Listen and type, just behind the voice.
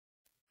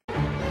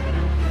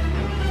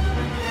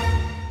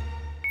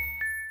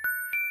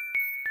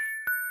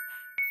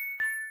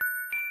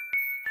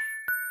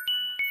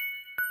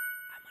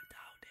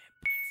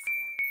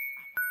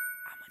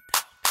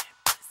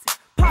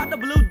the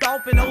blue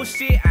dolphin, oh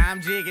shit,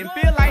 I'm jigging.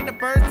 Feel like the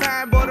first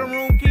time, but the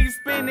room keeps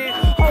spinning.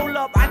 Hold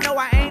up, I know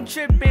I ain't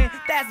tripping.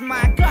 That's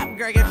my cup,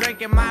 girl, you're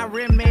drinking my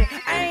Remy.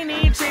 I ain't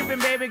even tripping,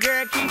 baby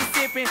girl, keep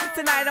sipping.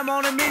 Tonight I'm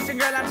on a mission,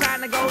 girl, I'm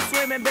trying to go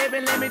swimming. Baby,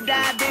 let me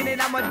dive in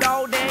it. I'm a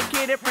dog that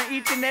kid from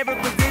each and every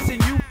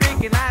position. You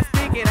pick it, I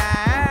stick it,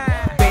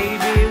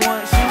 baby,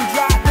 once you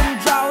drop them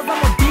jaws,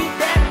 I'ma beat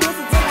that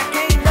pussy till I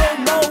can't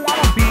no more.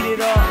 I'ma beat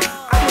it up.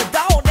 I'ma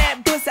dog that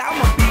pussy,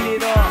 I'ma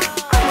beat it up.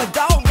 I'ma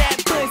dog that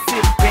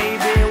pussy,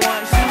 baby.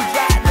 Once you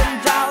drop them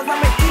jaws,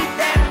 I'ma eat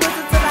that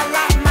pussy till I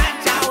lock my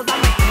jaws.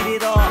 I'ma eat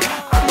it up.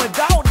 I'ma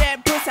dog that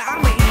pussy,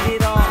 I'ma eat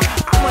it up.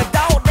 I'ma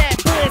dog that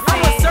pussy.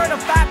 I'm a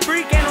certified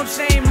freak, ain't no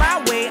shame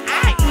my way.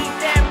 I eat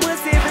that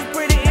pussy if it's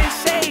pretty in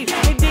shade.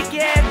 And dick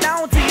your ass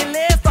down till your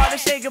legs start to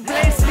shake and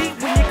play sleep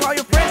when you call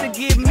your friends to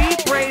give me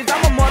praise.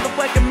 I'm a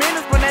motherfucking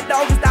menace from that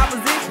dog stop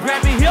position.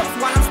 Grab your hips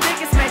while I'm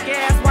sticking, smack your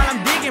ass while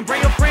I'm digging.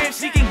 Bring your friend,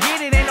 she can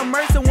get it. Ain't no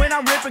mercy when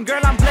I'm ripping.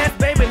 Girl, I'm blessed,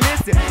 baby,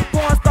 listen.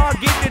 Porn star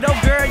gifted, oh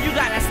girl, you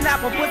got a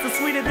snapper. Pussy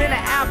sweeter than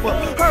an apple.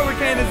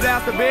 Hurricane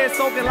disaster, bed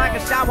soaking like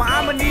a shower.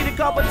 I'ma need a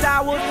couple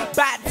towels,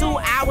 about 2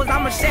 hours.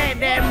 I'ma shake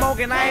that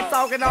smoking, I ain't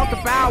talking off the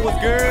powers,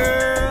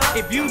 girl.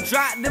 If you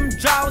drop them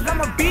jaws,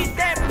 I'ma beat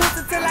that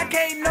pussy till I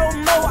can't no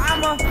more.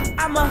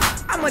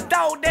 I'ma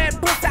dog that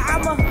pussy.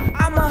 I'ma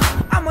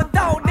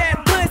dog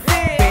that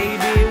pussy.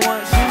 Baby,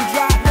 once you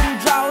drop them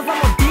jaws,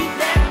 I'ma beat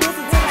that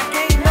pussy till I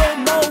can't no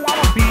more.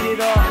 I'ma beat it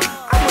up.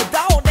 I'ma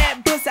dog that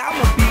pussy.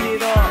 I'ma beat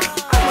it up.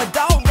 I'ma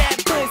dog that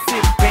pussy.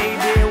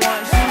 Baby,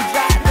 once you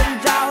drop them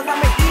jaws,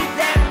 I'ma eat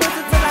that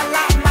pussy till I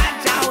lock my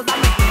jaws.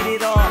 I'ma eat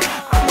it up.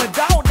 I'ma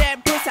dog that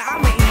pussy.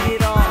 I'ma eat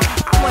it up.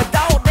 I'ma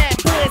dog that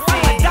pussy.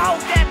 I'ma dog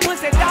that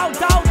pussy. Dog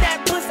that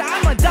pussy.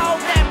 I'ma dog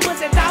that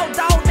pussy. Dog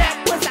that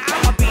pussy.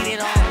 I'ma beat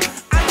it up.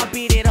 I'ma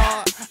beat it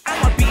up.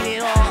 I'ma beat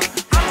it up.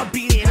 I'ma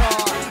beat it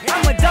up.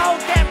 I'ma dog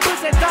that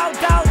pussy. Dog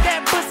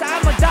that pussy.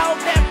 I'ma dog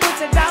that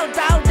pussy. Dog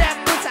that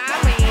pussy.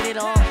 I'ma eat it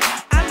up.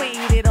 I'ma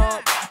eat it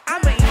up.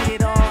 I'ma eat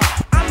it up.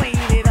 I'ma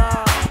eat it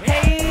up.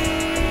 Hey,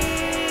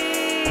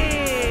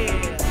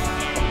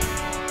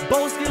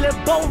 Boski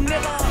Bo,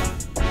 nigga.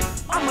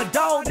 I'ma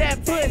dog that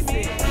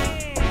pussy.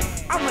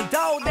 I'ma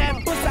dog that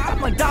pussy.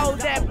 I'ma dog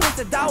that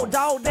pussy. Dog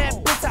that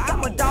pussy.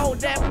 I'ma dog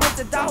that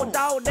pussy. Dog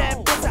that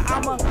pussy.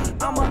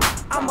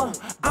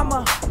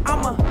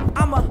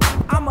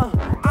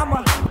 I'ma